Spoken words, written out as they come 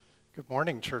Good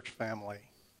morning, church family.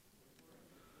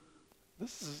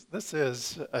 This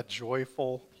is a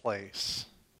joyful place.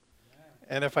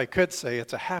 And if I could say,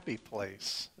 it's a happy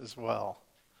place as well.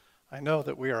 I know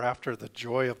that we are after the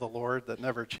joy of the Lord that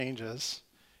never changes.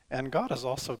 And God has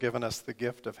also given us the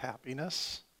gift of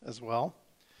happiness as well.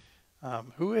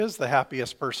 Who is the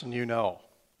happiest person you know?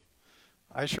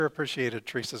 I sure appreciated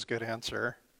Teresa's good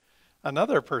answer.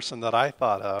 Another person that I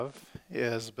thought of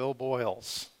is Bill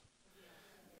Boyles.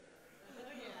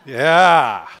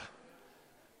 Yeah.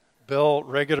 Bill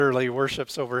regularly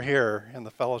worships over here in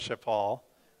the fellowship hall,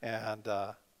 and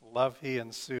love he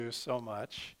and Sue so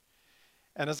much.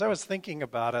 And as I was thinking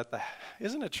about it,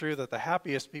 isn't it true that the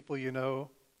happiest people you know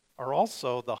are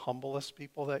also the humblest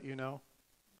people that you know?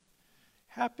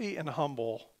 Happy and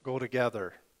humble go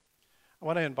together. I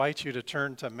want to invite you to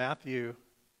turn to Matthew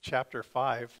chapter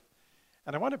 5,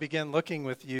 and I want to begin looking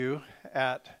with you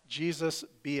at Jesus'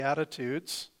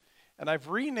 Beatitudes. And I've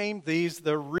renamed these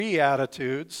the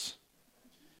Re-attitudes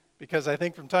because I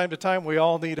think from time to time we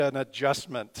all need an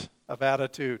adjustment of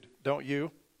attitude, don't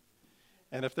you?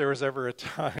 And if there was ever a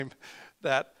time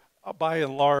that by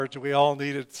and large we all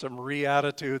needed some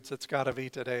Re-attitudes, it's got to be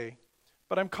today.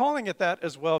 But I'm calling it that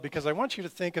as well because I want you to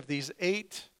think of these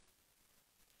 8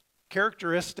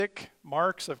 characteristic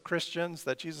marks of Christians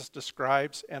that Jesus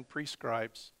describes and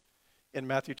prescribes in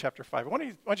Matthew chapter 5. I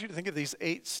want you to think of these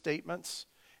 8 statements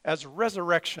as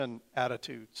resurrection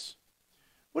attitudes.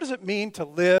 What does it mean to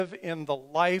live in the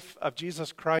life of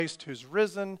Jesus Christ, who's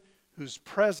risen, who's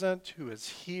present, who is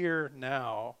here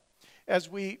now? As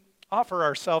we offer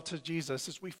ourselves to Jesus,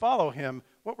 as we follow him,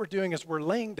 what we're doing is we're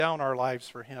laying down our lives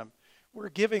for him. We're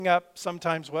giving up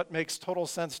sometimes what makes total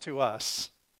sense to us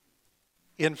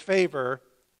in favor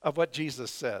of what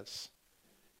Jesus says.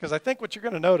 Because I think what you're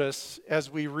going to notice as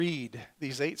we read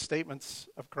these 8 statements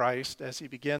of Christ as he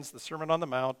begins the Sermon on the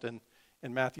Mount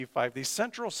in Matthew 5, these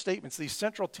central statements, these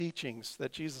central teachings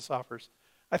that Jesus offers,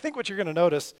 I think what you're going to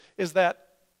notice is that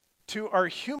to our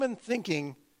human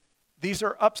thinking, these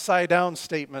are upside down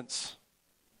statements.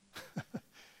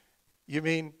 You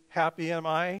mean, happy am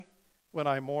I when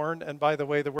I mourn? And by the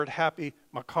way, the word happy,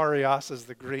 makarios is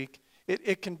the Greek.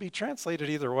 It can be translated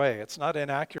either way. It's not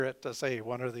inaccurate to say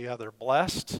one or the other,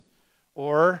 blessed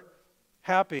or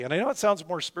happy. And I know it sounds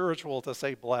more spiritual to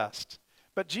say blessed,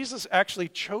 but Jesus actually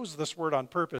chose this word on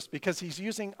purpose because he's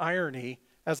using irony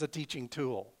as a teaching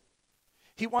tool.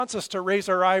 He wants us to raise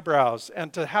our eyebrows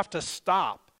and to have to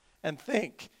stop and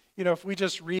think. You know, if we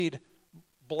just read,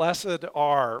 blessed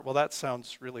are, well, that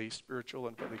sounds really spiritual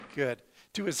and really good.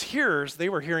 To his hearers, they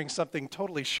were hearing something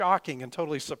totally shocking and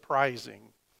totally surprising.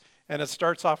 And it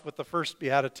starts off with the first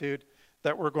beatitude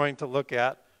that we're going to look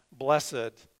at.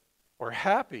 Blessed or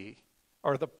happy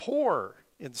are the poor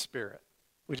in spirit.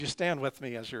 Would you stand with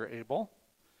me as you're able?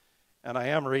 And I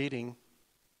am reading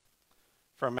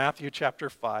from Matthew chapter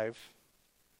 5,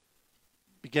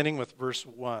 beginning with verse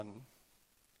 1.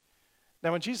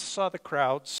 Now when Jesus saw the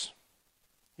crowds,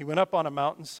 he went up on a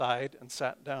mountainside and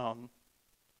sat down.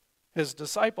 His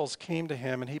disciples came to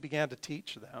him and he began to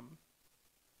teach them.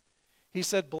 He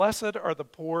said, "Blessed are the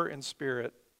poor in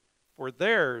spirit, for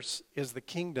theirs is the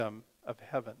kingdom of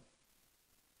heaven.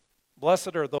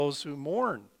 Blessed are those who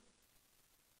mourn,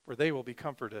 for they will be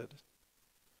comforted.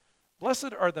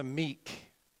 Blessed are the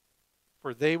meek,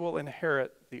 for they will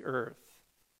inherit the earth.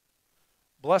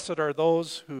 Blessed are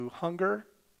those who hunger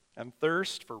and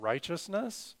thirst for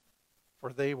righteousness,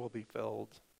 for they will be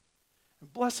filled.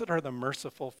 And blessed are the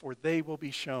merciful, for they will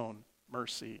be shown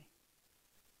mercy.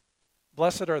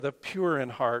 Blessed are the pure in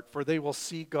heart, for they will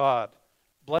see God.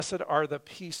 Blessed are the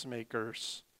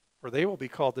peacemakers, for they will be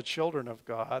called the children of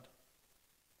God.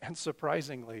 And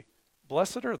surprisingly,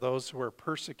 blessed are those who are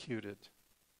persecuted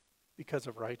because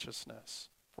of righteousness,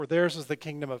 for theirs is the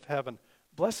kingdom of heaven.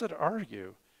 Blessed are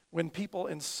you when people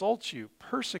insult you,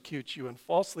 persecute you, and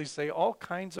falsely say all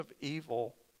kinds of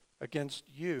evil against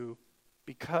you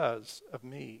because of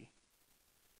me.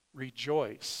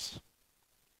 Rejoice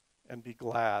and be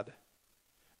glad,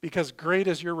 because great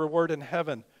is your reward in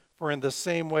heaven, for in the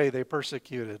same way they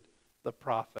persecuted the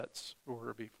prophets who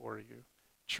were before you."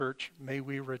 Church, may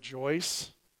we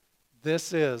rejoice.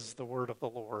 This is the word of the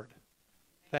Lord.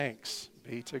 Thanks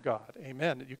be to God.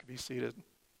 Amen. You can be seated.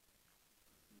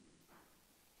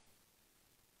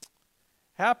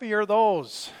 Happy are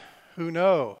those who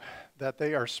know that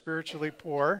they are spiritually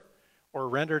poor, or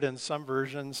rendered in some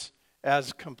versions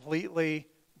as completely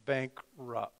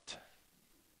bankrupt.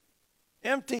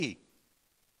 Empty,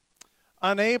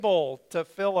 unable to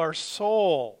fill our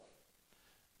soul.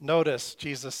 Notice,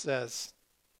 Jesus says,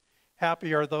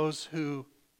 happy are those who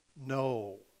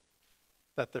know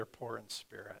that they're poor in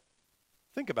spirit.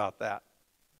 Think about that.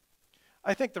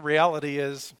 I think the reality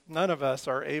is none of us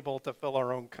are able to fill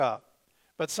our own cup,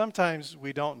 but sometimes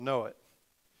we don't know it.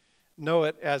 Know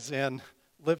it as in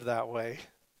live that way.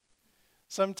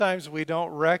 Sometimes we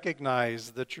don't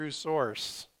recognize the true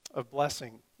source of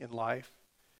blessing in life,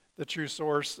 the true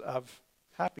source of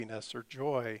happiness or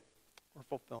joy or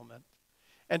fulfillment.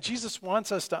 And Jesus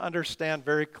wants us to understand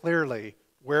very clearly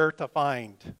where to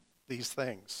find these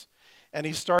things. And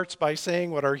he starts by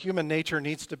saying what our human nature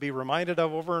needs to be reminded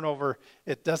of over and over: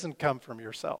 it doesn't come from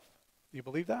yourself. Do you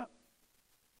believe that?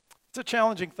 It's a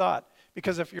challenging thought,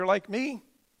 because if you're like me,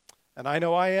 and I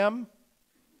know I am,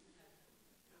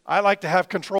 I like to have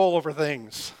control over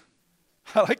things.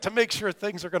 I like to make sure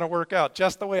things are going to work out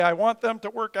just the way I want them to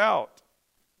work out.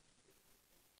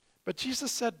 But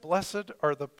Jesus said, blessed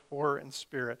are the poor in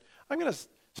spirit. I'm going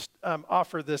to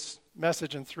offer this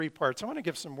message in 3 parts. I want to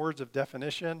give some words of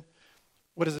definition.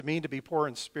 What does it mean to be poor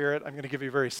in spirit? I'm going to give you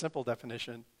a very simple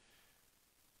definition.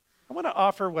 I want to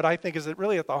offer what I think is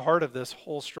really at the heart of this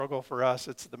whole struggle for us.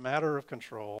 It's the matter of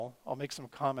control. I'll make some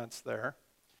comments there.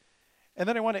 And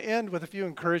then I want to end with a few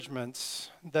encouragements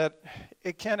that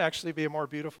it can actually be a more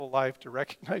beautiful life to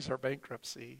recognize our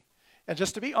bankruptcy and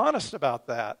just to be honest about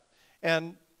that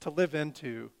and to live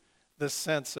into this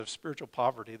sense of spiritual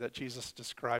poverty that Jesus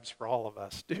describes for all of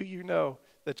us. Do you know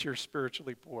that you're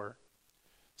spiritually poor?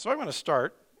 So I'm going to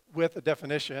start with a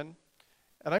definition,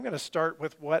 and I'm going to start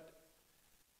with what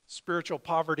spiritual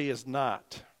poverty is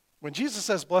not. When Jesus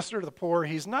says, blessed are the poor,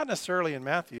 he's not necessarily in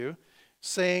Matthew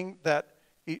saying that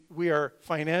we are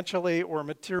financially or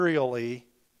materially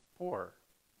poor.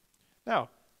 Now,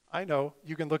 I know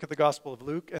you can look at the Gospel of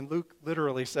Luke, and Luke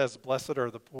literally says, blessed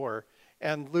are the poor.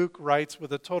 And Luke writes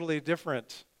with a totally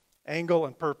different angle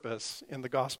and purpose in the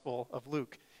Gospel of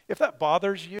Luke. If that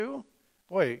bothers you,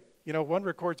 boy, you know, one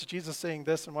records Jesus saying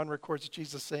this and one records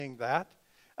Jesus saying that.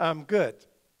 Good.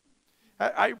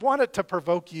 I want it to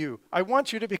provoke you. I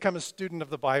want you to become a student of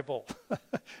the Bible.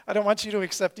 I don't want you to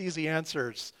accept easy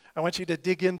answers. I want you to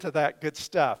dig into that good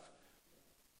stuff.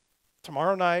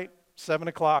 Tomorrow night, 7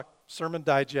 o'clock, Sermon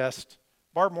Digest.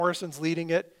 Barb Morrison's leading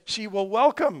it. She will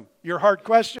welcome your hard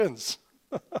questions.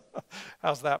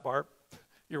 How's that, Barb?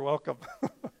 You're welcome.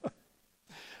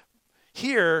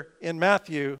 Here in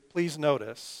Matthew, please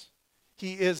notice,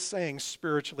 he is saying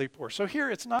spiritually poor. So here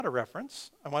it's not a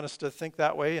reference. I want us to think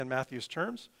that way in Matthew's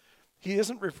terms. He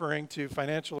isn't referring to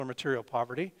financial or material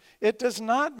poverty. It does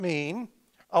not mean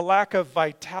a lack of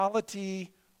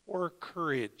vitality or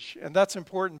courage. And that's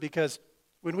important because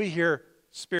when we hear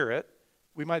spirit,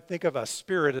 we might think of a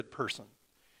spirited person,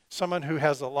 someone who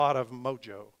has a lot of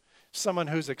mojo, someone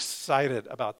who's excited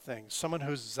about things, someone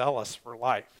who's zealous for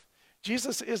life.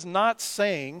 Jesus is not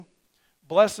saying,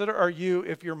 blessed are you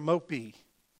if you're mopey.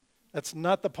 That's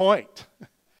not the point.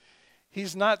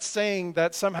 He's not saying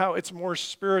that somehow it's more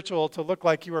spiritual to look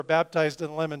like you were baptized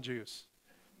in lemon juice.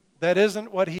 That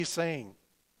isn't what he's saying.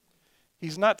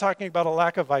 He's not talking about a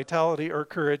lack of vitality or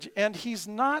courage, and he's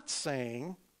not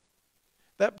saying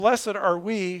that blessed are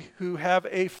we who have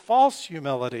a false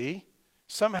humility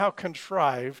somehow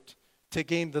contrived to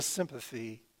gain the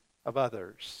sympathy of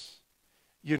others.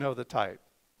 You know the type.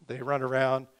 They run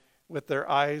around with their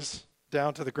eyes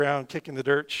down to the ground, kicking the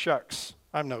dirt. Shucks,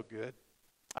 I'm no good.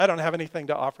 I don't have anything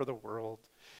to offer the world.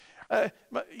 I'm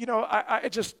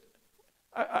just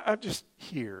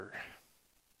here.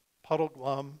 Puddle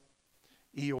glum,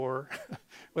 Eeyore,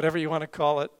 whatever you want to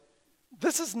call it.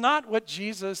 This is not what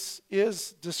Jesus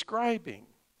is describing.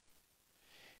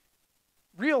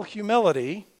 Real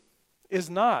humility is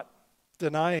not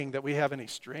denying that we have any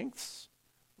strengths.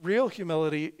 Real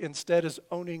humility instead is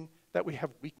owning that we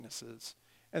have weaknesses.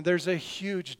 And there's a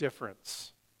huge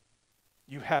difference.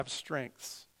 You have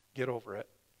strengths. Get over it.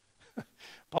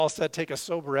 Paul said, take a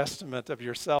sober estimate of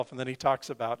yourself. And then he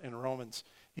talks about, in Romans,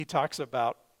 he talks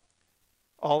about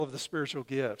all of the spiritual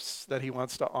gifts that he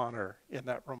wants to honor in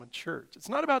that Roman church. It's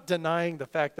not about denying the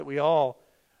fact that we all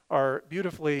are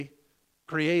beautifully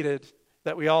created,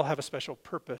 that we all have a special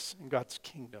purpose in God's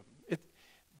kingdom.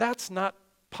 That's not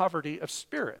poverty of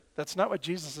spirit. That's not what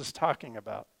Jesus is talking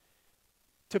about.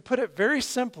 To put it very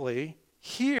simply,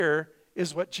 here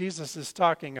is what Jesus is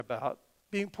talking about.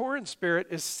 Being poor in spirit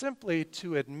is simply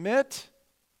to admit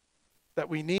that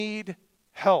we need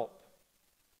help.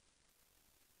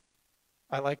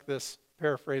 I like this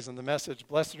paraphrase in the Message.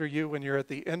 Blessed are you when you're at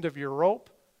the end of your rope.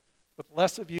 With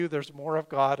less of you, there's more of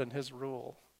God and his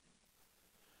rule.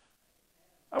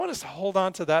 I want us to hold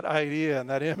on to that idea and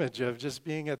that image of just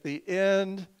being at the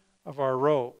end of our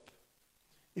rope.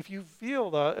 If you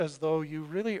feel as though you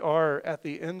really are at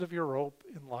the end of your rope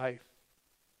in life,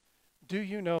 do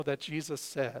you know that Jesus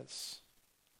says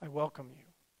I welcome you.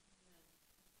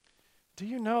 Do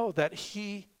you know that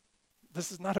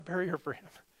this is not a barrier for him.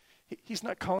 He's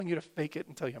not calling you to fake it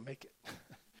until you make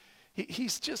it.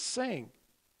 He's just saying,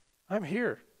 I'm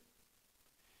here.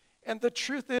 And the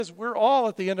truth is, we're all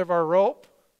at the end of our rope.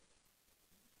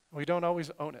 We don't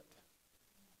always own it.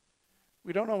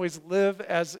 We don't always live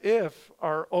as if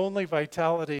our only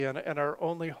vitality and our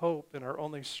only hope and our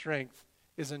only strength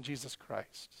is in Jesus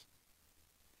Christ.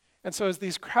 And so as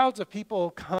these crowds of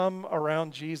people come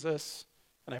around Jesus,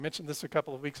 and I mentioned this a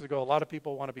couple of weeks ago, a lot of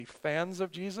people want to be fans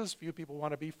of Jesus, few people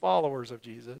want to be followers of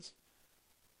Jesus.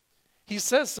 He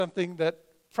says something that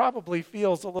probably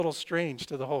feels a little strange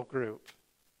to the whole group.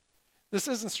 This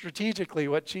isn't strategically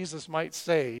what Jesus might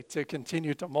say to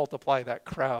continue to multiply that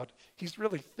crowd. He's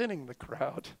really thinning the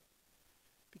crowd.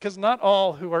 Because not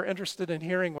all who are interested in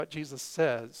hearing what Jesus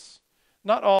says,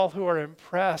 not all who are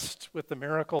impressed with the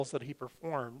miracles that he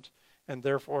performed, and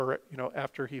therefore,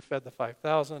 after he fed the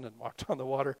 5,000 and walked on the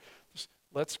water,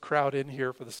 let's crowd in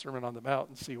here for the Sermon on the Mount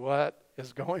and see what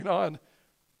is going on.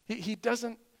 He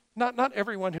doesn't, not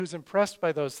everyone who's impressed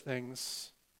by those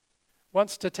things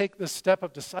wants to take this step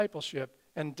of discipleship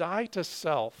and die to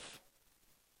self.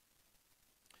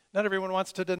 Not everyone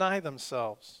wants to deny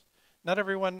themselves. Not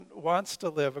everyone wants to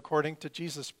live according to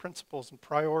Jesus' principles and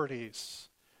priorities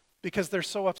because they're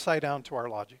so upside down to our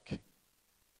logic.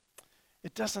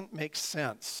 It doesn't make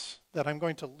sense that I'm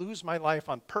going to lose my life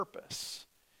on purpose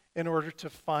in order to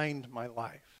find my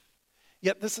life.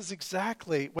 Yet this is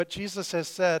exactly what Jesus has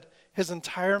said his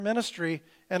entire ministry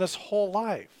and his whole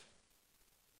life.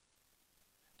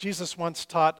 Jesus once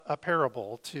taught a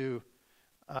parable to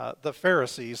the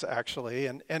Pharisees, actually,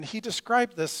 and he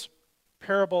described this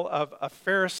parable of a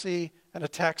Pharisee and a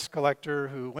tax collector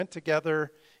who went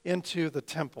together into the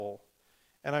temple.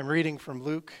 And I'm reading from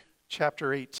Luke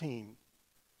chapter 18.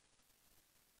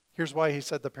 Here's why he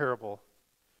said the parable.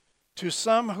 To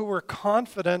some who were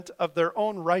confident of their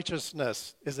own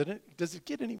righteousness. Does it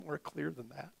get any more clear than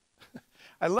that?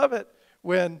 I love it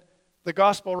when the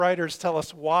gospel writers tell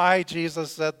us why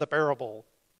Jesus said the parable.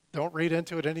 Don't read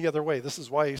into it any other way. This is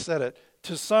why he said it.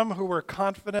 To some who were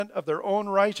confident of their own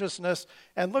righteousness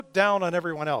and looked down on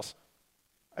everyone else.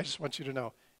 I just want you to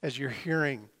know, as you're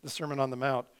hearing the Sermon on the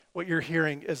Mount, what you're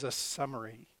hearing is a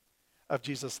summary of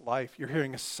Jesus' life. You're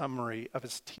hearing a summary of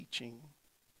his teaching.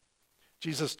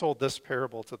 Jesus told this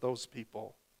parable to those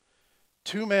people.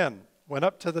 2 men went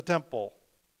up to the temple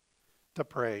to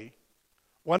pray.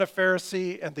 One a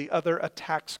Pharisee and the other a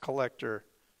tax collector.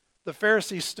 The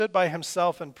Pharisee stood by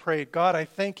himself and prayed, God, I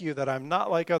thank you that I'm not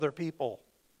like other people,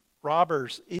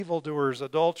 robbers, evildoers,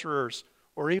 adulterers,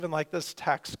 or even like this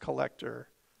tax collector.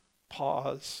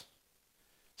 Pause.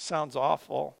 Sounds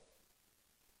awful.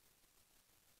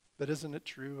 But isn't it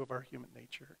true of our human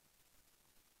nature?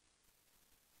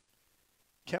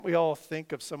 Can't we all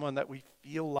think of someone that we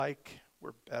feel like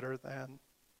we're better than?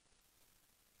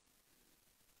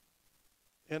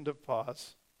 End of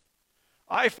pause.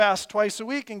 I fast twice a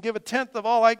week and give 1/10 of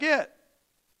all I get.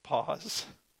 Pause.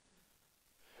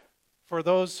 For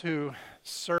those who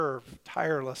serve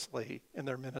tirelessly in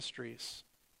their ministries,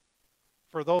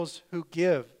 for those who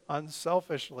give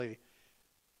unselfishly,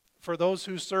 for those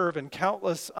who serve in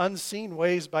countless unseen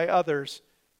ways by others,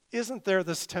 isn't there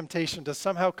this temptation to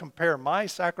somehow compare my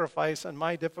sacrifice and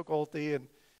my difficulty and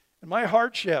my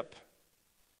hardship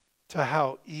to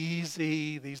how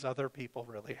easy these other people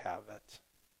really have it?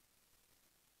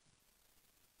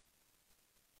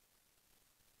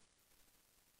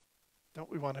 Don't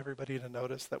we want everybody to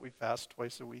notice that we fast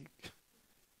twice a week?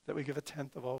 That we give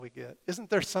 1/10 of all we get? Isn't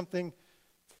there something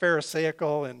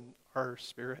Pharisaical in our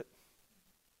spirit?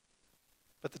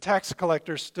 But the tax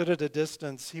collector stood at a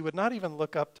distance. He would not even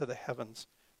look up to the heavens,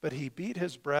 but he beat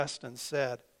his breast and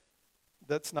said,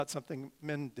 that's not something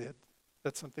men did.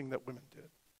 That's something that women did.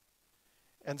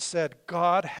 And said,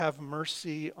 God, have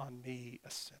mercy on me,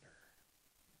 a sinner.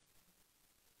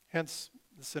 Hence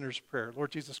the sinner's prayer.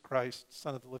 Lord Jesus Christ,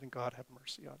 Son of the living God, have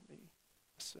mercy on me,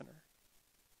 a sinner.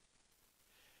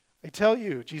 I tell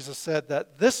you, Jesus said,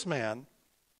 that this man,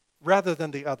 rather than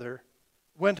the other,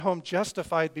 went home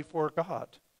justified before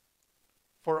God.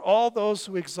 For all those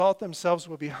who exalt themselves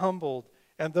will be humbled,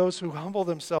 and those who humble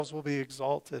themselves will be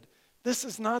exalted. This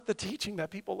is not the teaching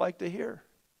that people like to hear.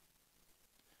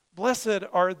 Blessed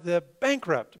are the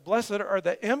bankrupt. Blessed are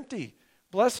the empty.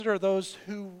 Blessed are those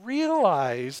who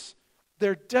realize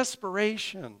their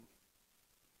desperation.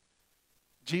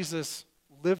 Jesus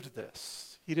lived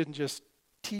this. He didn't just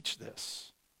teach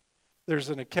this. There's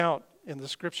an account in the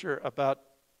scripture about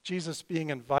Jesus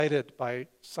being invited by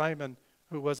Simon,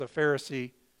 who was a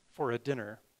Pharisee, for a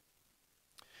dinner.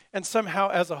 And somehow,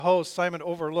 as a host, Simon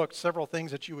overlooked several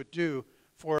things that you would do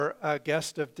for a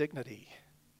guest of dignity.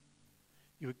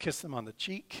 You would kiss them on the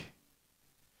cheek.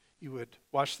 You would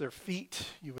wash their feet.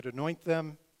 You would anoint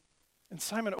them. And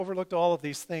Simon overlooked all of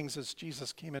these things as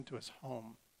Jesus came into his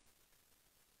home.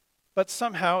 But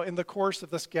somehow, in the course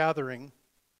of this gathering,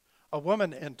 a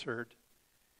woman entered,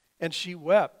 and she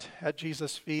wept at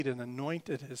Jesus' feet and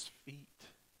anointed his feet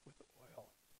with oil.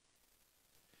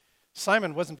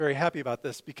 Simon wasn't very happy about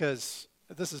this because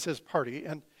this is his party,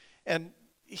 and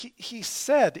he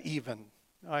said even,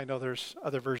 I know there's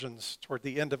other versions toward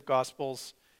the end of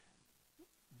Gospels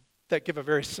that give a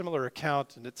very similar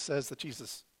account, and it says that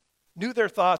Jesus knew their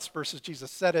thoughts versus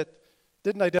Jesus said it,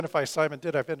 didn't identify Simon,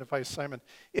 did identify Simon.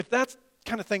 If that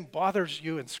kind of thing bothers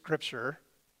you in Scripture,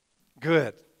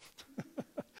 good.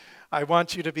 I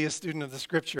want you to be a student of the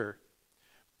Scripture.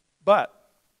 But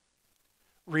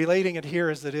relating it here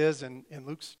as it is in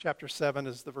Luke's chapter 7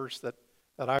 is the verse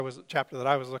chapter that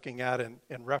I was looking at and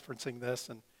referencing this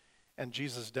and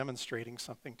Jesus demonstrating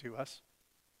something to us.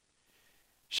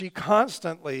 She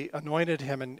constantly anointed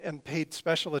him and paid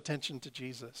special attention to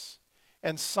Jesus.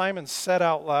 And Simon said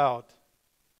out loud,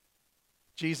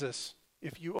 Jesus,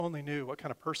 if you only knew what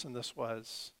kind of person this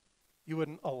was, you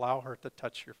wouldn't allow her to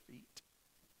touch your feet.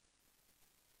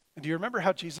 And do you remember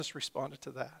how Jesus responded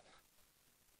to that?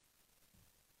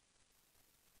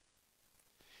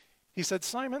 He said,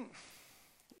 Simon,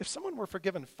 if someone were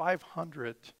forgiven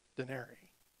 500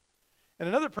 denarii and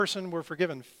another person were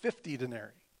forgiven 50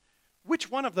 denarii,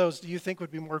 which one of those do you think would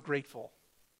be more grateful?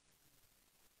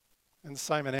 And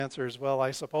Simon answers, well, I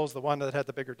suppose the one that had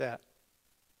the bigger debt.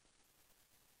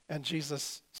 And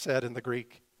Jesus said in the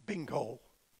Greek, bingo.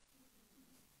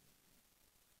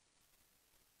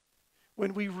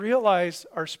 When we realize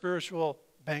our spiritual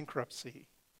bankruptcy,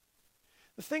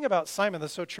 the thing about Simon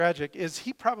that's so tragic is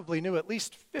he probably knew at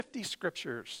least 50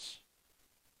 scriptures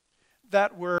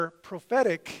that were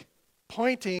prophetic,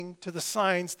 pointing to the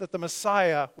signs that the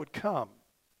Messiah would come.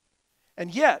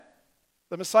 And yet,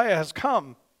 the Messiah has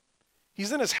come.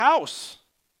 He's in his house,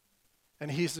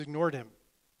 and he's ignored him.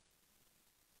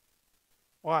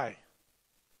 Why?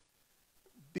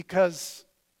 Because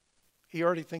he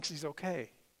already thinks he's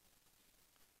okay.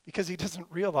 Because he doesn't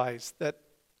realize that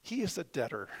he is a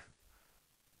debtor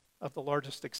of the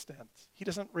largest extent. He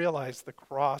doesn't realize the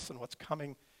cross and what's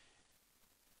coming,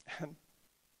 and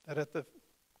that at the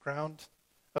ground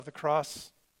of the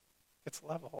cross, it's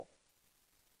level.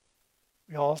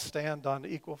 We all stand on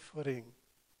equal footing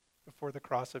before the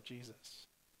cross of Jesus.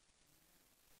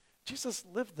 Jesus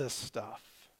lived this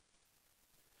stuff.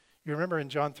 You remember in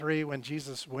John 3 when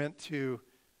Nicodemus went to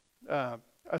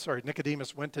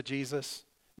Jesus.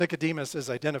 Nicodemus is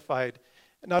identified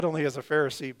not only as a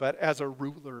Pharisee, but as a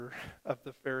ruler of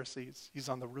the Pharisees. He's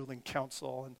on the ruling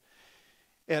council.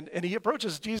 And he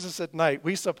approaches Jesus at night.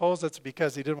 We suppose it's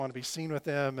because he didn't want to be seen with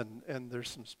him, and there's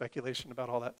some speculation about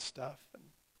all that stuff. And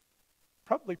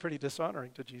probably pretty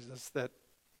dishonoring to Jesus that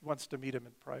he wants to meet him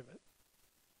in private.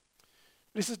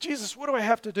 But he says, Jesus, what do I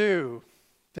have to do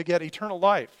to get eternal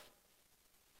life?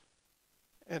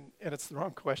 And it's the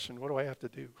wrong question. What do I have to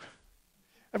do?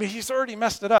 I mean, he's already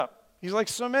messed it up. He's like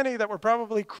so many that were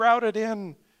probably crowded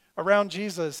in around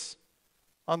Jesus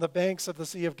on the banks of the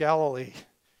Sea of Galilee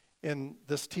in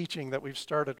this teaching that we've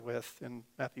started with in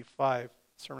Matthew 5,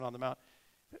 Sermon on the Mount.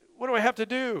 What do I have to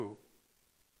do?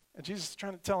 And Jesus is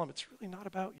trying to tell him, it's really not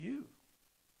about you.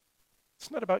 It's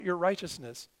not about your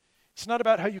righteousness. It's not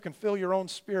about how you can fill your own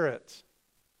spirit.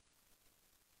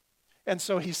 And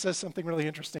so he says something really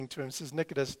interesting to him. He says,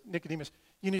 Nicodemus,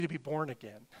 you need to be born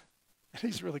again. And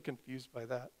he's really confused by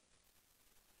that.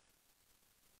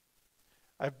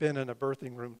 I've been in a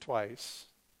birthing room twice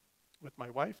with my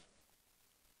wife.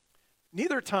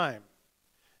 Neither time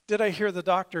did I hear the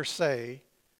doctor say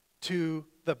to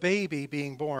the baby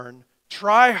being born,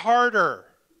 try harder.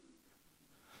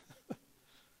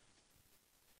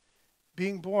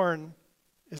 Being born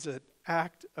is an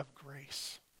act of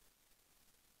grace.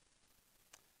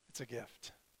 It's a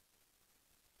gift.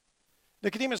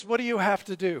 Nicodemus, what do you have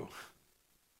to do?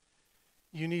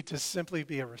 You need to simply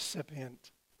be a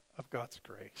recipient of God's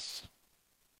grace.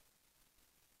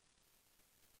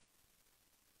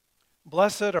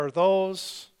 Blessed are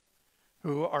those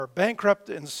who are bankrupt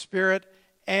in spirit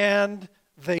and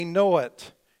they know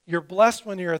it. You're blessed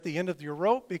when you're at the end of your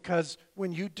rope because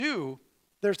when you do,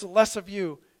 there's less of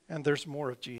you and there's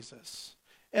more of Jesus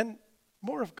and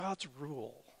more of God's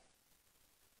rule.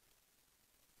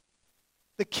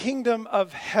 The kingdom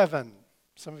of heaven.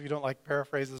 Some of you don't like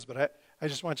paraphrases, but I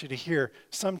just want you to hear.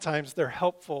 Sometimes they're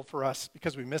helpful for us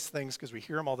because we miss things because we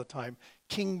hear them all the time.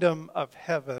 Kingdom of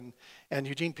heaven. And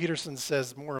Eugene Peterson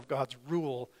says more of God's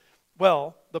rule.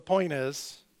 Well, the point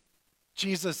is,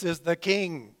 Jesus is the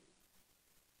king.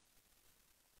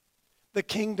 The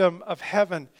kingdom of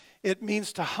heaven. It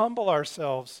means to humble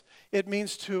ourselves. It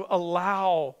means to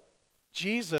allow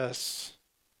Jesus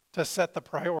to set the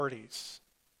priorities.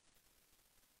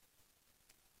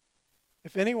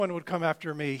 If anyone would come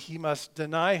after me, he must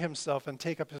deny himself and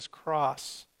take up his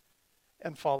cross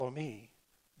and follow me.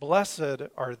 Blessed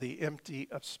are the empty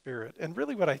of spirit. And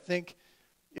really what I think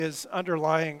is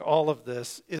underlying all of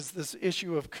this is this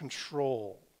issue of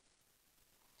control.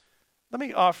 Let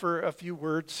me offer a few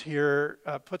words here,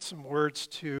 put some words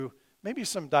to maybe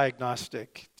some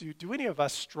diagnostic. Do any of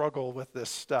us struggle with this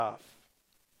stuff?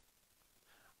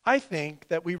 I think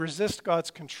that we resist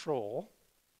God's control.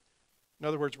 In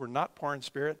other words, we're not poor in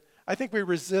spirit. I think we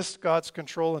resist God's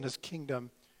control in his kingdom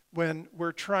when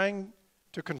we're trying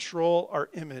to control our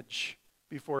image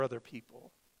before other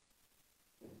people.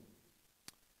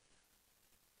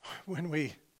 When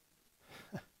we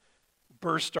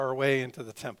burst our way into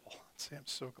the temple and say, I'm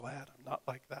so glad I'm not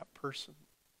like that person.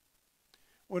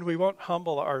 When we won't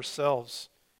humble ourselves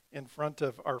in front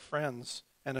of our friends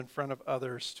and in front of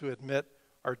others to admit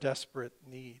our desperate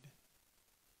need.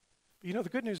 You know, the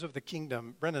good news of the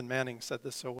kingdom, Brennan Manning said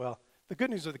this so well, the good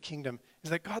news of the kingdom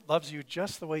is that God loves you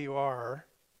just the way you are,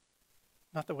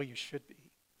 not the way you should be.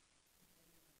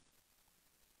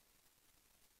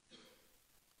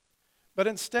 But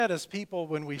instead, as people,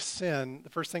 when we sin, the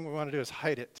first thing we want to do is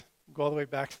hide it. Go all the way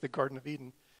back to the Garden of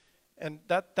Eden. And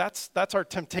that's our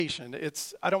temptation.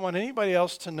 I don't want anybody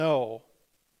else to know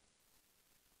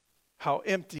how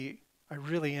empty I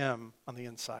really am on the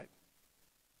inside.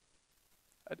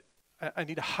 I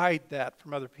need to hide that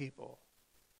from other people.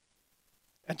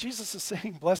 And Jesus is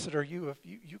saying, blessed are you if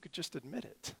you could just admit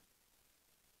it.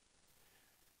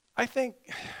 I think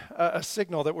a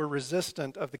signal that we're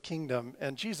resistant of the kingdom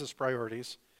and Jesus'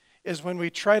 priorities is when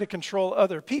we try to control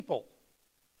other people.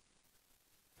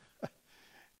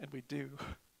 And we do.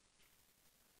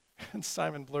 And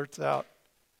Simon blurts out,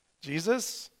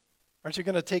 Jesus, aren't you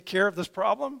going to take care of this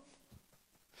problem?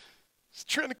 He's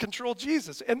trying to control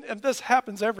Jesus. And this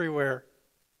happens everywhere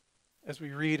as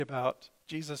we read about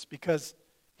Jesus because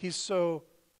he's so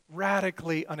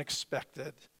radically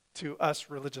unexpected to us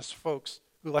religious folks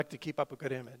who like to keep up a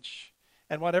good image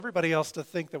and want everybody else to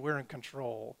think that we're in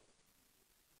control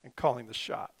and calling the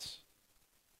shots.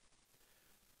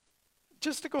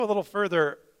 Just to go a little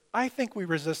further, I think we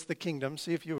resist the kingdom,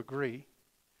 see if you agree,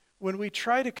 when we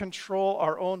try to control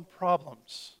our own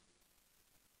problems.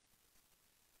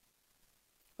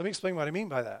 Let me explain what I mean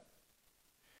by that.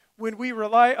 When we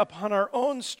rely upon our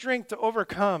own strength to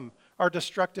overcome our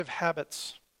destructive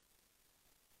habits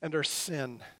and our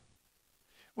sin.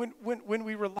 When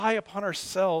we rely upon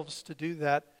ourselves to do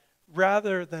that,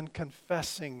 rather than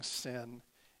confessing sin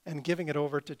and giving it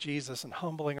over to Jesus and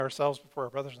humbling ourselves before our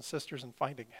brothers and sisters and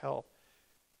finding help.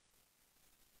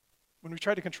 When we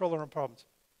try to control our own problems.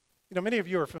 You know, many of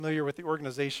you are familiar with the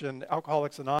organization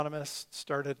Alcoholics Anonymous,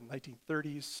 started in the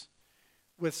 1930s.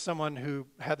 With someone who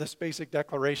had this basic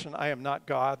declaration, I am not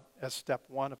God, as step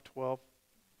 1 of 12.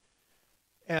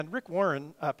 And Rick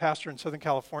Warren, a pastor in Southern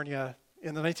California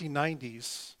in the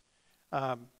 1990s,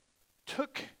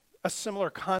 took a similar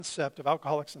concept of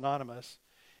Alcoholics Anonymous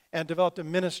and developed a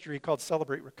ministry called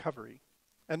Celebrate Recovery.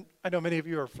 And I know many of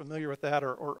you are familiar with that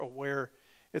or aware.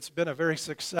 It's been a very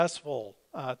successful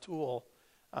tool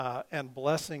and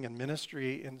blessing and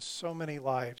ministry in so many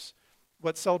lives.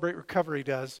 What Celebrate Recovery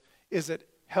does is it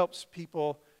helps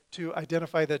people to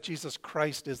identify that Jesus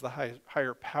Christ is the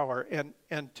higher power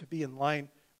and to be in line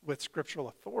with scriptural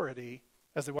authority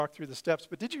as they walk through the steps.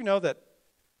 But did you know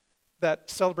that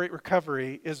Celebrate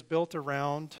Recovery is built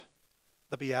around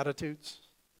the Beatitudes?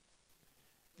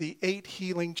 The 8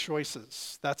 healing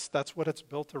choices, that's what it's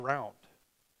built around.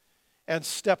 And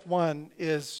step 1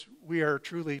 is we are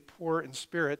truly poor in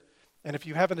spirit. And if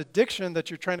you have an addiction that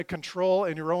you're trying to control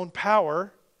in your own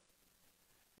power,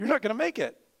 you're not going to make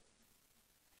it.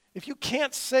 If you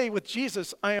can't say with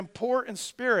Jesus, I am poor in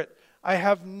spirit, I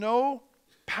have no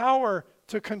power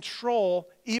to control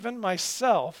even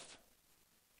myself,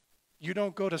 you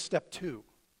don't go to step 2.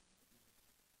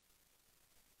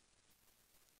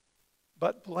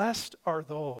 But blessed are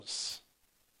those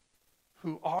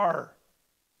who are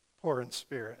poor in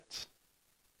spirit.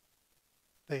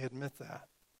 They admit that.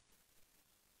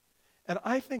 And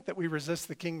I think that we resist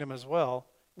the kingdom as well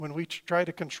when we try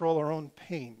to control our own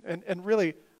pain. And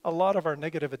really, a lot of our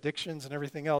negative addictions and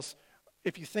everything else,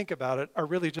 if you think about it, are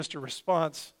really just a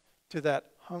response to that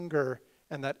hunger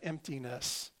and that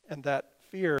emptiness and that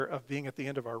fear of being at the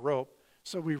end of our rope.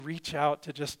 So we reach out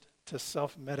to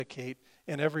self-medicate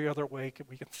in every other way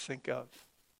we can think of.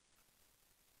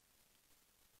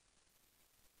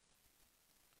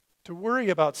 To worry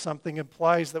about something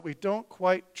implies that we don't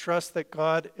quite trust that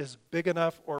God is big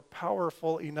enough or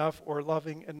powerful enough or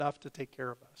loving enough to take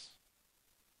care of us.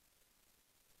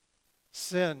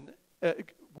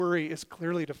 Worry is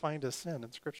clearly defined as sin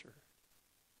in Scripture.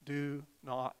 Do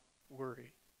not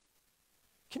worry.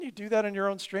 Can you do that in your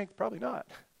own strength? Probably not.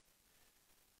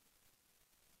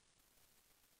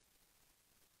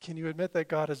 Can you admit that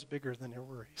God is bigger than your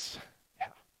worries? Yeah.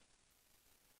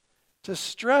 To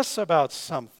stress about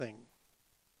something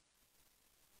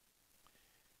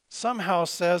somehow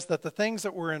says that the things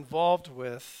that we're involved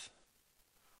with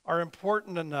are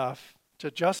important enough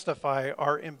to justify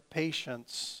our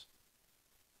impatience,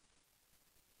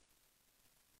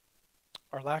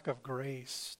 our lack of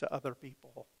grace to other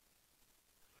people,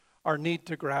 our need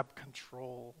to grab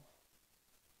control.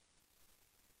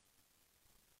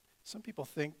 Some people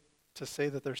think to say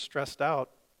that they're stressed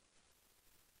out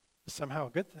is somehow a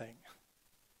good thing,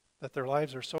 that their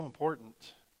lives are so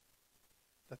important,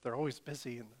 that they're always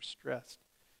busy and they're stressed.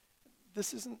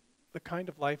 This isn't the kind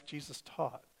of life Jesus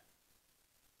taught.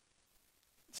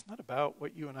 It's not about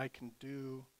what you and I can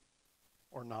do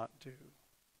or not do.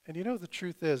 And you know, the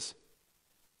truth is,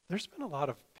 there's been a lot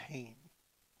of pain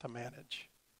to manage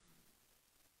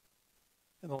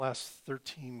in the last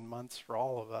 13 months for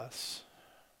all of us.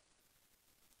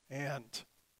 And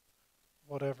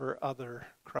whatever other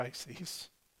crises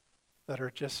that are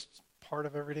just part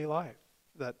of everyday life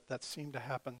that seem to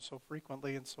happen so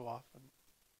frequently and so often.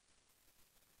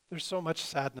 There's so much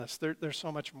sadness, there's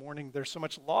so much mourning, there's so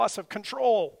much loss of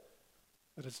control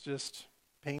that is just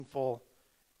painful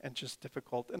and just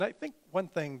difficult. And I think one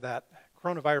thing that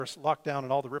coronavirus lockdown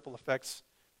and all the ripple effects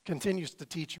continues to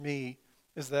teach me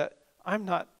is that I'm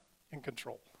not in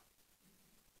control.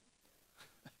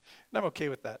 And I'm okay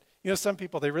with that. You know, some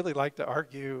people, they really like to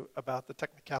argue about the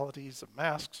technicalities of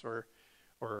masks or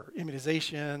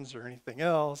immunizations or anything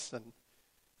else. And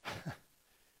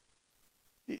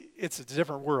it's a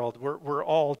different world. We're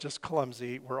all just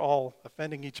clumsy. We're all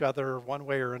offending each other one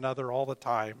way or another all the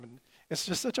time. And it's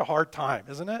just such a hard time,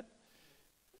 isn't it?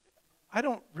 I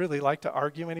don't really like to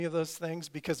argue any of those things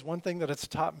because one thing that it's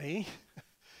taught me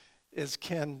is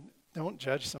don't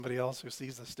judge somebody else who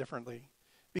sees this differently.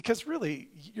 Because really,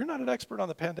 you're not an expert on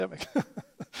the pandemic.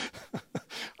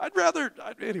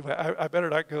 Anyway, I better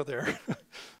not go there.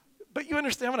 But you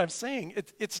understand what I'm saying.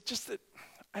 It's just that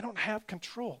I don't have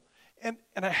control. And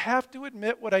I have to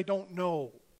admit what I don't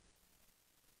know.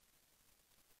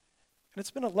 And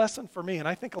it's been a lesson for me, and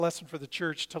I think a lesson for the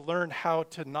church, to learn how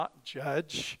to not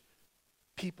judge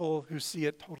people who see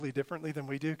it totally differently than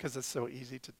we do, because it's so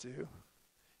easy to do.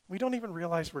 We don't even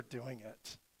realize we're doing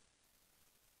it.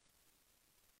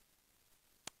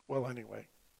 Well, anyway,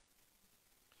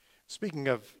 speaking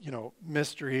of,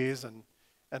 mysteries and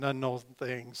unknown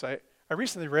things, I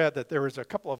recently read that there was a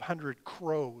couple of hundred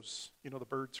crows, the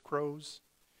birds, crows,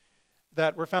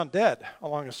 that were found dead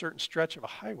along a certain stretch of a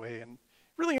highway, and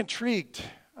really intrigued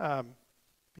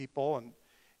people.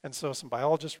 And so some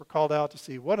biologists were called out to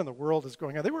see what in the world is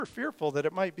going on. They were fearful that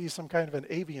it might be some kind of an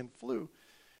avian flu.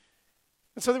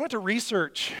 And so they went to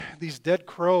research these dead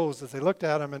crows as they looked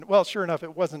at them, and well, sure enough,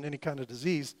 it wasn't any kind of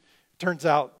disease. It turns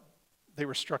out they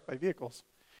were struck by vehicles.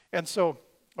 And so,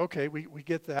 okay, we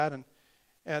get that,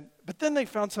 but then they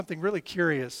found something really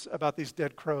curious about these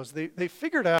dead crows. They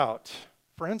figured out,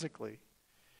 forensically,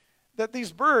 that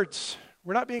these birds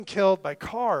were not being killed by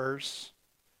cars,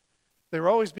 they were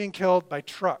always being killed by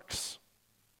trucks.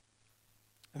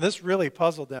 And this really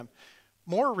puzzled them.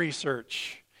 More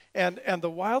research. And the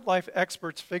wildlife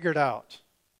experts figured out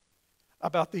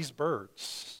about these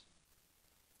birds.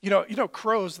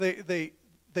 Crows, they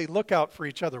look out for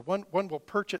each other. One will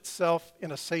perch itself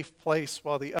in a safe place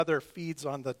while the other feeds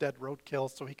on the dead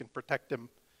roadkill so he can protect him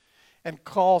and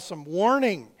call some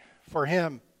warning for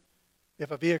him if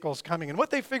a vehicle is coming. And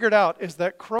what they figured out is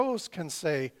that crows can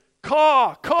say,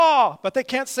 caw, caw, but they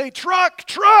can't say truck,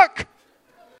 truck.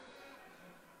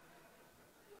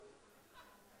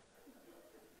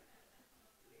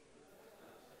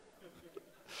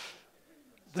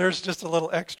 There's just a little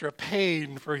extra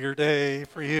pain for your day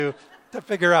for you to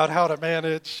figure out how to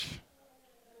manage.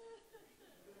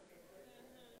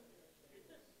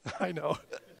 I know.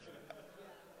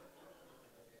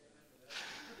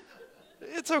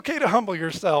 It's okay to humble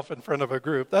yourself in front of a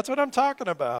group. That's what I'm talking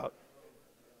about.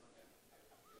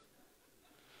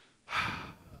 I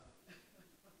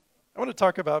want to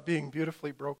talk about being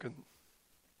beautifully broken.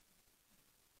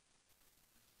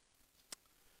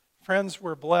 Friends,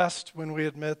 we're blessed when we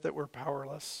admit that we're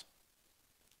powerless.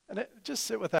 And just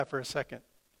sit with that for a second.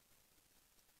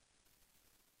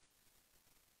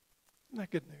 Isn't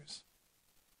that good news?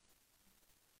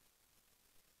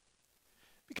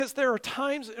 Because there are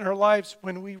times in our lives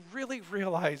when we really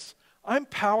realize, I'm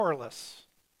powerless.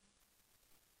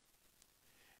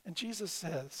 And Jesus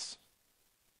says,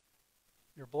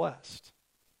 you're blessed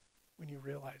when you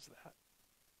realize that.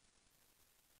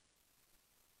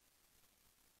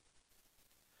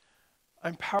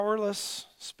 I'm powerless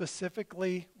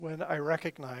specifically when I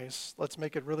recognize, let's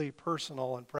make it really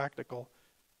personal and practical.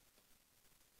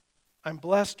 I'm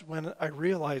blessed when I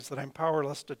realize that I'm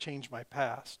powerless to change my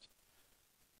past.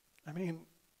 I mean,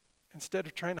 instead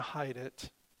of trying to hide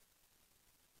it,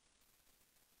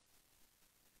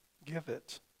 give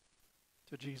it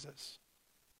to Jesus.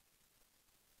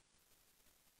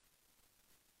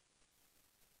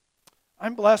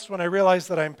 I'm blessed when I realize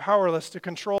that I'm powerless to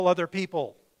control other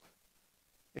people.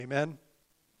 Amen?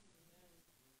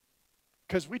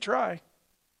 Because we try.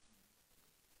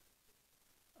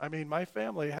 I mean, my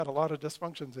family had a lot of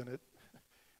dysfunctions in it.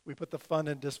 We put the fun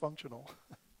in dysfunctional.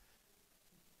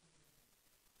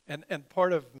 And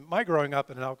part of my growing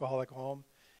up in an alcoholic home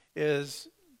is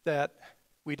that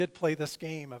we did play this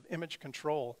game of image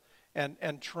control and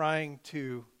trying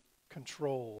to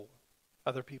control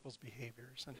other people's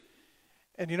behaviors.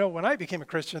 And you know, when I became a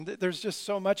Christian, there's just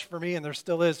so much for me, and there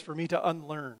still is, for me to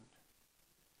unlearn.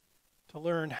 To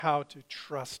learn how to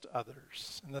trust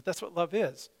others. And that's what love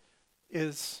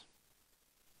is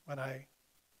when I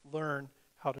learn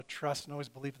how to trust and always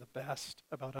believe the best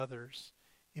about others,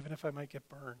 even if I might get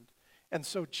burned. And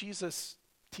so Jesus'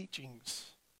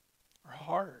 teachings are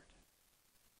hard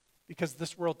because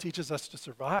this world teaches us to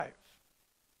survive,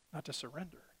 not to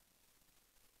surrender.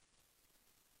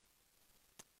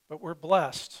 But we're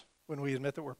blessed when we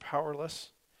admit that we're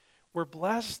powerless. We're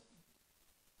blessed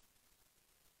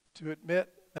to admit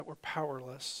that we're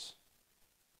powerless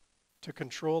to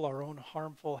control our own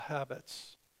harmful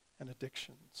habits and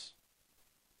addictions.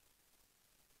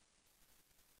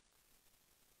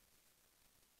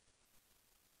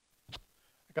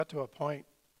 I got to a point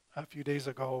a few days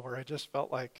ago where I just felt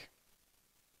like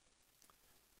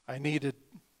I needed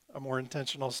a more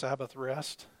intentional Sabbath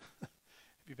rest. Have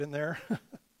you been there?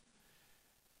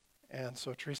 And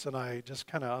so Teresa and I just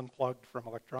kind of unplugged from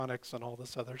electronics and all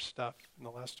this other stuff in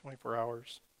the last 24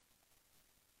 hours.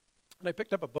 And I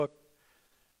picked up a book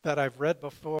that I've read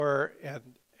before, and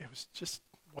it was just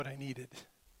what I needed.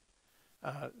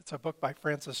 It's a book by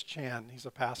Francis Chan. He's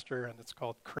a pastor, and it's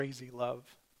called Crazy Love.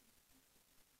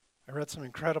 I read some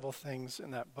incredible things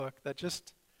in that book that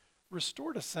just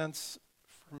restored a sense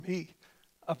for me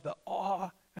of the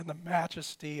awe and the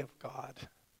majesty of God.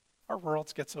 Our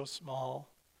worlds get so small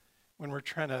when we're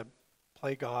trying to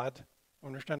play God,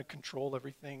 when we're trying to control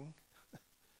everything.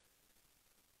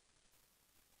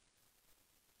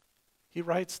 He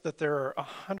writes that there are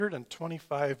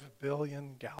 125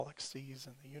 billion galaxies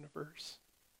in the universe.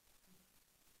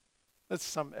 That's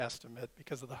some estimate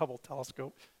because of the Hubble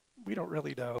telescope. We don't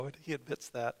really know. He admits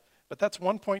that. But that's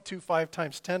 1.25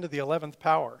 times 10 to the 11th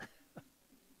power.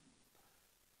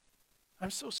 I'm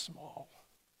so small.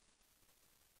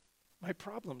 My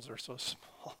problems are so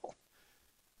small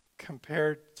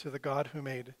compared to the God who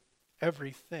made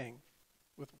everything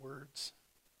with words.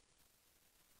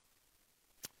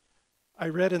 I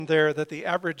read in there that the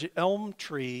average elm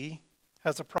tree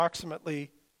has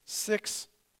approximately 6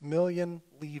 million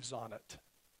leaves on it.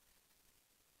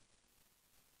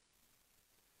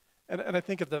 And I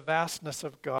think of the vastness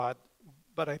of God,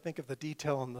 but I think of the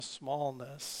detail and the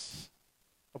smallness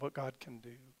of what God can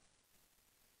do.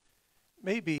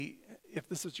 Maybe if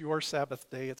this is your Sabbath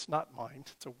day, it's not mine,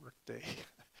 it's a work day.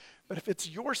 But if it's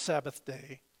your Sabbath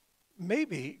day,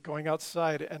 maybe going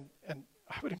outside and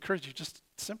I would encourage you just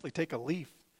simply take a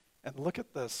leaf and look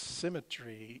at the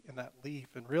symmetry in that leaf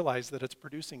and realize that it's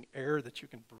producing air that you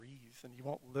can breathe and you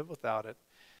won't live without it.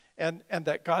 And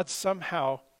that God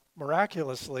somehow,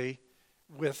 miraculously,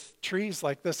 with trees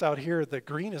like this out here, the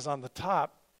green is on the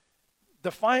top,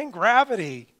 defying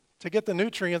gravity to get the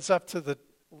nutrients up to the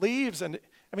leaves. And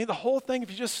I mean, the whole thing,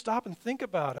 if you just stop and think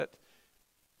about it,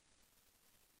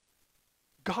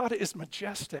 God is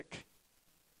majestic.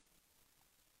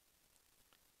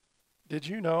 Did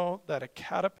you know that a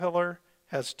caterpillar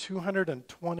has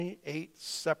 228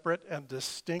 separate and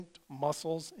distinct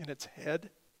muscles in its head?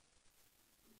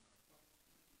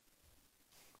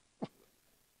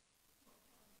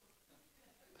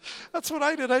 That's what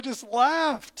I did. I just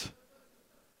laughed.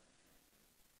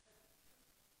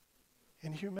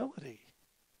 In humility.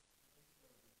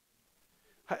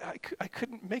 I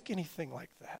couldn't make anything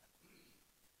like that.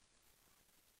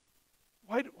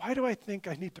 why do I think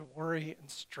I need to worry and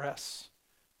stress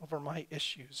over my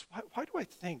issues? Why do I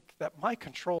think that my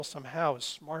control somehow is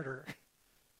smarter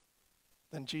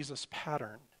than Jesus'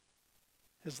 pattern,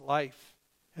 his life,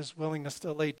 his willingness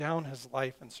to lay down his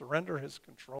life and surrender his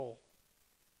control?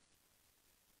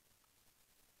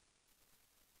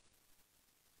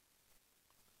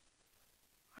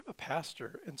 I'm a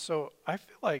pastor, and so I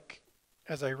feel like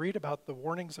as I read about the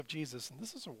warnings of Jesus, and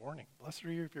this is a warning, blessed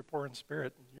are you if you're poor in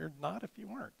spirit, and you're not if you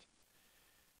aren't.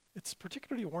 It's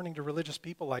particularly a warning to religious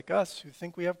people like us who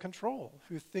think we have control,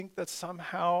 who think that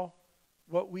somehow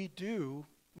what we do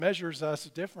measures us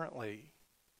differently.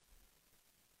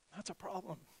 That's a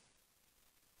problem.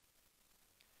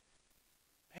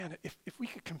 Man, if we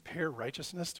could compare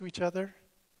righteousness to each other,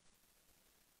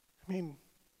 I mean,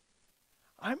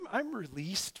 I'm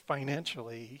released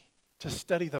financially to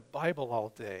study the Bible all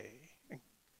day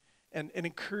and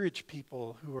encourage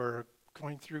people who are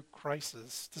going through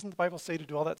crisis. Doesn't the Bible say to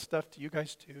do all that stuff to you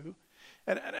guys too?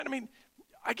 And I mean,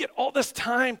 I get all this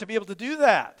time to be able to do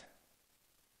that.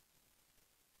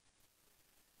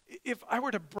 If I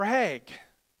were to brag,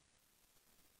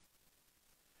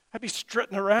 I'd be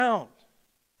strutting around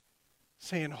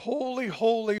saying, holy,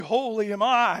 holy, holy am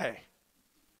I.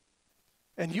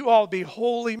 And you all be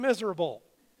wholly miserable.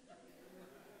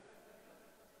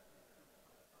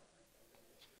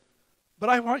 But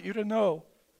I want you to know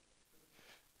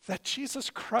that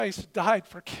Jesus Christ died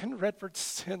for Ken Redford's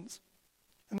sins.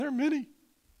 And there are many.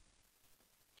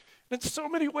 In so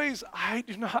many ways, I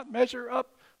do not measure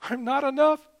up. I'm not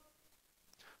enough.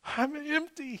 I'm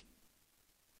empty.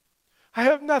 I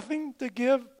have nothing to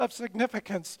give of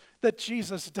significance that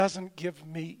Jesus doesn't give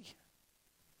me.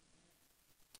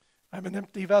 I'm an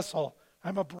empty vessel.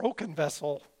 I'm a broken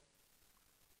vessel.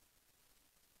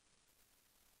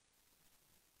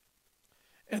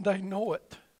 And I know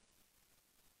it.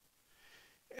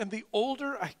 And the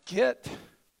older I get,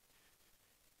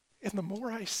 and the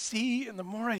more I see, and the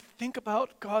more I think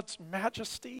about God's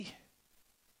majesty,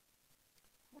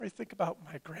 the more I think about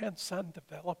my grandson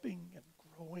developing and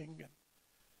growing, and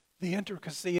the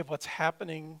intricacy of what's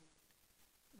happening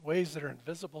in ways that are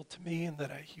invisible to me, and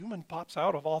that a human pops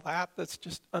out of all that, that's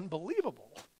just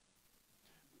unbelievable.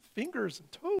 Fingers and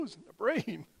toes and a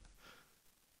brain.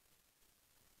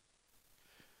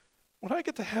 When I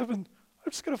get to heaven,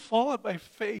 I'm just going to fall on my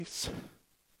face.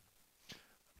 I'm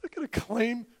not going to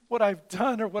claim what I've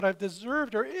done or what I've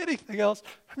deserved or anything else.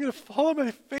 I'm going to fall on my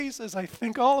face, as I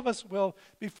think all of us will,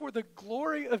 before the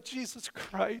glory of Jesus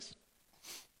Christ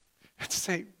and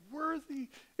say, worthy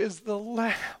is the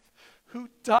Lamb who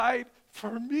died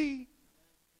for me.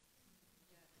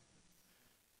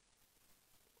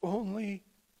 Only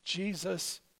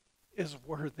Jesus is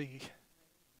worthy.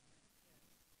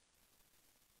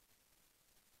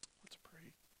 Let's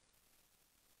pray.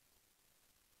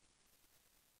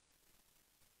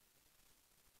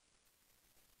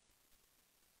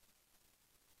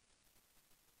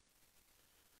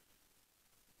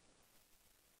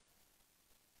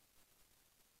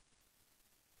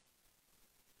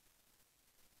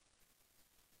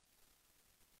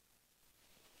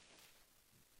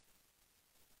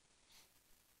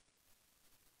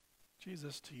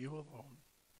 Jesus, to you alone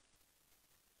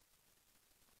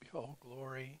be all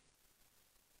glory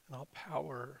and all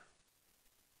power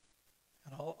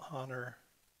and all honor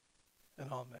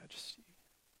and all majesty.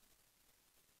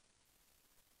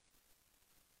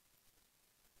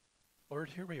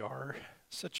 Lord, here we are,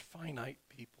 such finite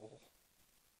people.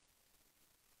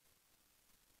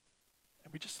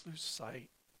 And we just lose sight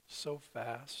so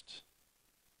fast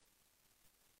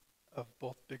of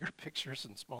both bigger pictures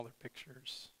and smaller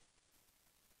pictures.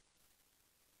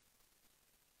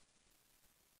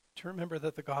 To remember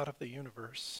that the God of the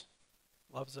universe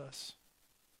loves us,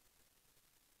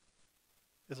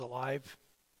 is alive,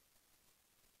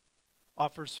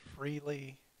 offers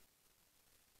freely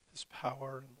his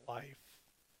power and life,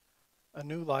 a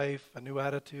new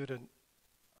attitude, and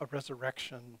a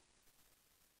resurrection,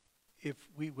 if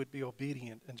we would be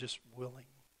obedient and just willing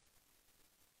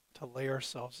to lay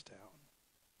ourselves down.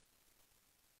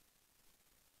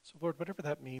 So Lord, whatever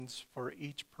that means for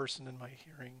each person in my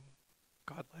hearing,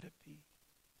 God, let it be.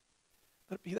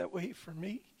 Let it be that way for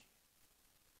me.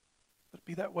 Let it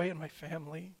be that way in my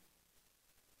family.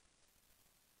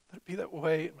 Let it be that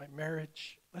way in my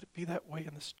marriage. Let it be that way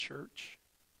in this church.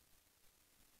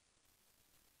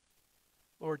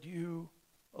 Lord, you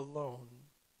alone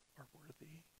are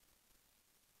worthy.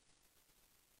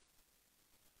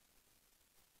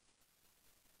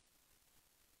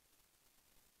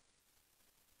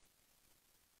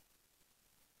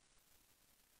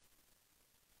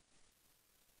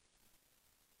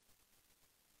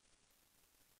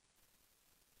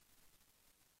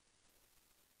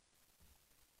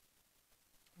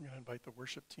 invite the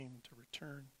worship team to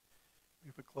return. We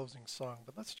have a closing song,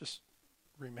 but let's just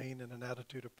remain in an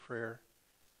attitude of prayer.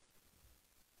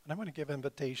 And I'm going to give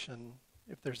invitation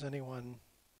if there's anyone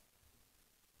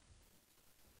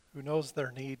who knows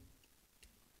their need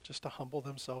just to humble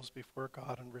themselves before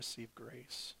God and receive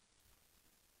grace.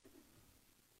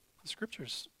 The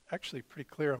scripture's actually pretty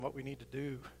clear on what we need to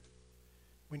do.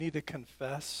 We need to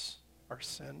confess our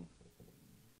sin.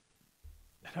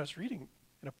 And I was reading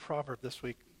in a proverb this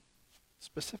week,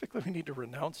 specifically we need to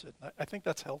renounce it. I think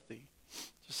that's healthy.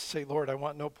 Just say, Lord, I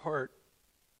want no part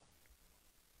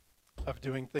of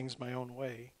doing things my own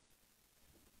way.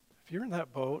 If you're in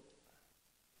that boat,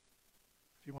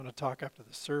 if you want to talk after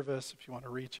the service, if you want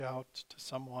to reach out to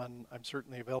someone, I'm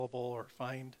certainly available, or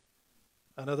find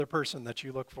another person that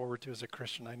you look forward to as a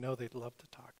Christian. I know they'd love to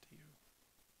talk to you.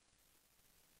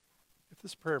 If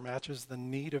this prayer matches the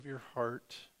need of your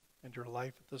heart and your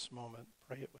life at this moment,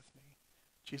 pray it with me.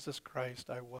 Jesus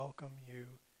Christ, I welcome you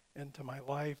into my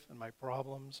life and my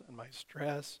problems and my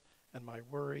stress and my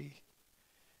worry.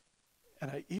 And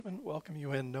I even welcome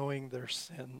you in knowing there's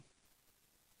sin.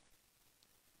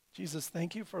 Jesus,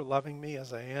 thank you for loving me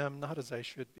as I am, not as I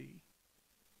should be.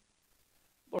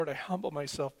 Lord, I humble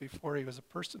myself before you as a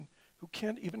person who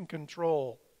can't even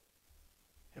control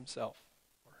himself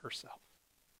or herself.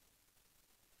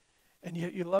 And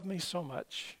yet you love me so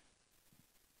much.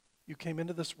 You came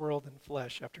into this world in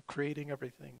flesh after creating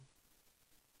everything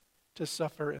to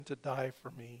suffer and to die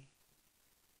for me,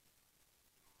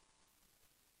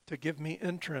 to give me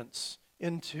entrance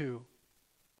into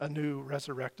a new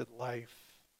resurrected life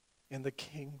in the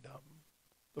kingdom,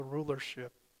 the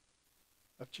rulership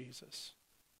of Jesus.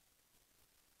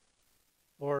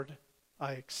 Lord,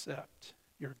 I accept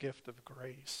your gift of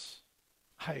grace.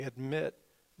 I admit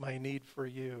my need for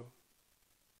you.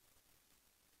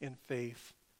 In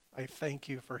faith, I thank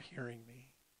you for hearing me.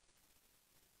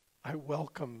 I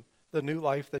welcome the new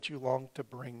life that you long to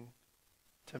bring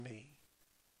to me.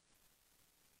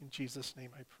 In Jesus'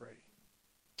 name I pray.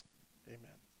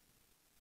 Amen.